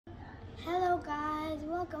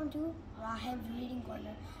welcome to Rahib's Reading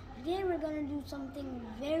Corner. Today we're going to do something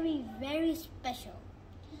very special.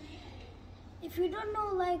 If you don't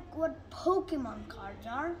know what Pokemon cards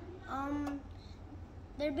are,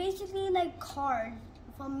 they're basically like cards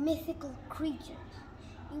from mythical creatures.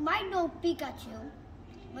 You might know Pikachu,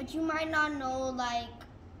 but you might not know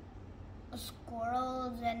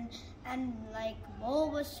squirrels and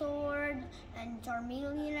Bulbasaur and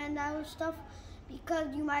Charmeleon and that stuff,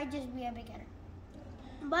 because you might just be a beginner.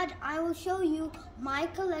 But I will show you my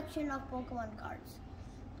collection of Pokemon cards.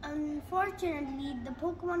 Unfortunately, the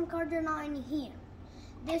Pokemon cards are not in here.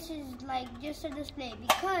 This is just a display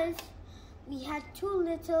because we had too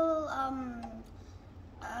little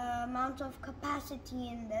amount of capacity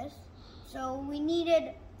in this, so we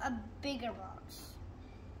needed a bigger box.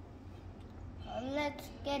 Let's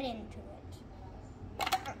get into it.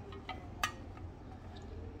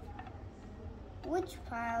 Which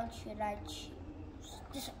pile should I choose?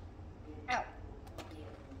 This one. Out.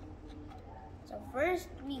 So first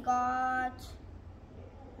we got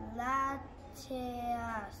Latias.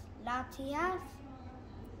 You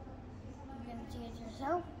can see it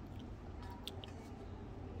yourself.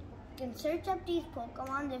 You can search up these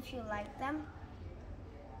Pokemon if you like them.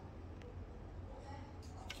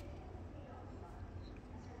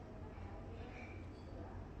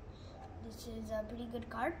 This is a pretty good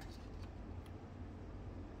card.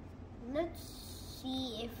 Let's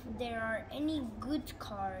see if there are any good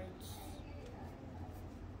cards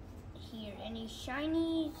here. Any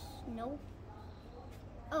shinies? Nope.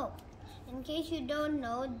 Oh, in case you don't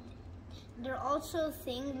know, there are also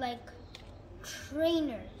things like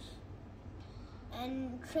trainers.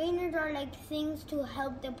 And trainers are like things to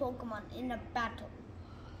help the Pokemon in a battle.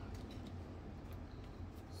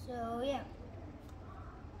 So yeah,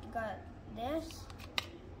 got this.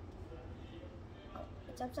 Oh,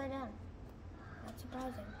 it's upside down. That's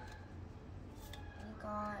surprising. We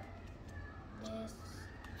got this,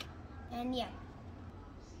 and yeah.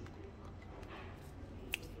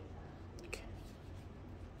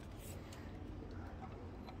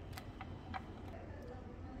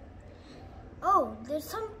 Oh, there's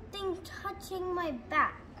something touching my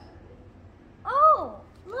back. Oh,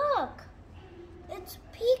 look! It's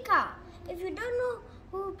Pika. If you don't know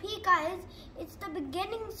who Pika is, it's the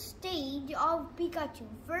beginning stage of Pikachu.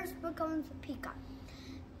 First becomes Pika.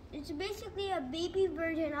 It's basically a baby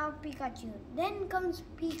version of Pikachu. Then comes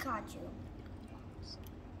Pikachu.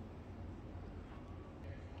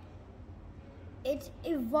 It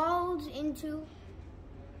evolves into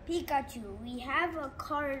Pikachu. We have a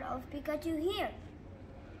card of Pikachu here.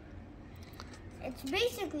 It's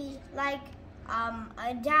basically like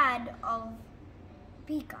a dad of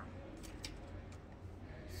Pika.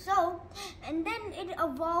 So, and then it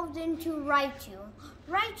evolved into Raichu.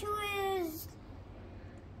 Raichu is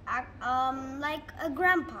like a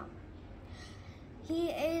grandpa. He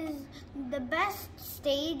is the best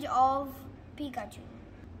stage of Pikachu.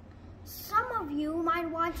 Some of you might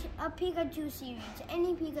watch a Pikachu series,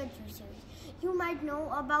 any Pikachu series. You might know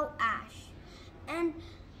about Ash. And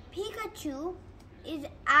Pikachu is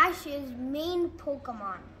Ash's main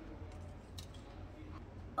Pokemon.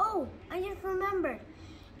 Oh, I just remembered.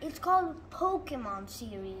 It's called Pokemon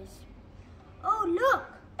series. Oh, look!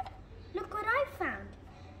 Look what I found.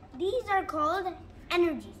 These are called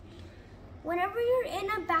energies. Whenever you're in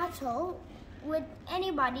a battle with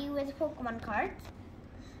anybody with Pokemon cards,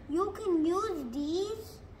 you can use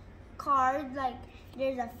these cards. Like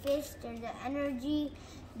there's a fish, there's an energy,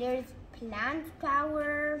 there's plant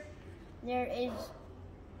power, there is,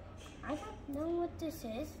 I don't know what this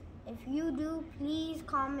is. If you do, please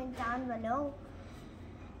comment down below.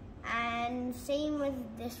 And same with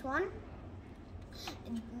this one.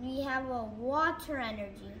 We have a water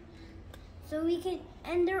energy. So we can,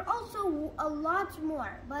 and there are also a lot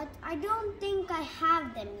more, but I don't think I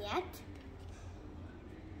have them yet.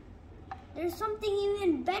 There's something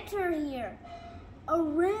even better here. A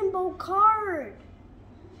rainbow card.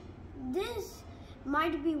 This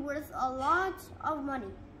might be worth a lot of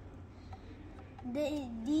money.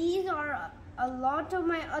 These are a lot of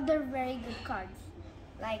my other very good cards.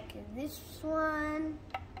 Like this one,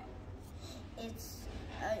 it's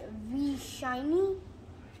a V shiny.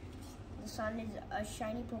 This one is a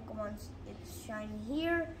shiny Pokemon. It's shiny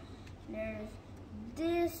here. There's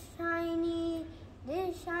this shiny,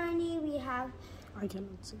 this shiny. We have, I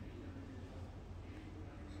cannot see.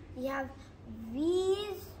 We have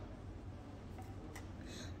V's.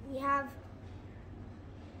 We have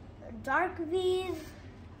dark V's.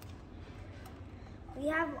 We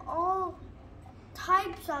have all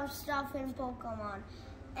types of stuff in Pokemon.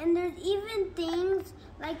 And there's even things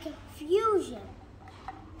like fusion.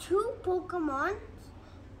 two Pokemon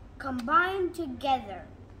combined together.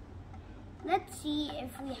 Let's see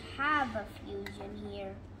if we have a fusion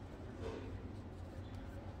here.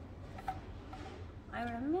 I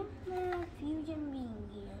remember a fusion being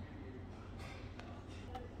here.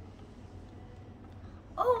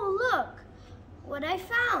 Oh, look! What I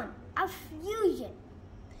found! A fusion.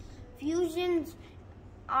 Fusions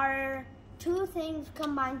are two things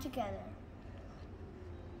combined together.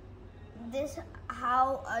 This is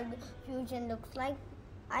how a fusion looks like.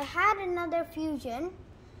 I had another fusion,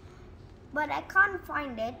 but I can't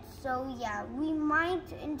find it. So yeah, we might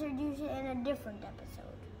introduce it in a different episode.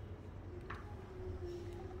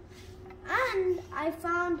 And I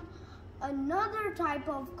found another type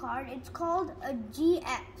of card. It's called a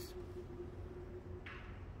GX.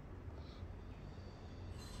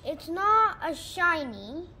 It's not a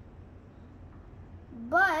shiny,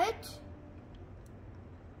 but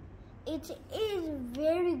it is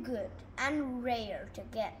very good and rare to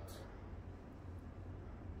get.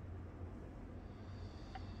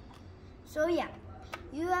 So yeah,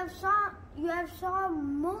 you have saw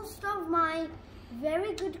most of my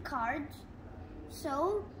very good cards.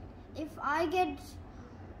 So if I get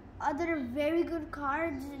other very good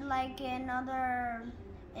cards like in other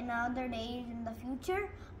days in the future,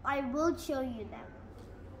 I will show you them.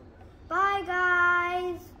 Bye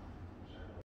guys.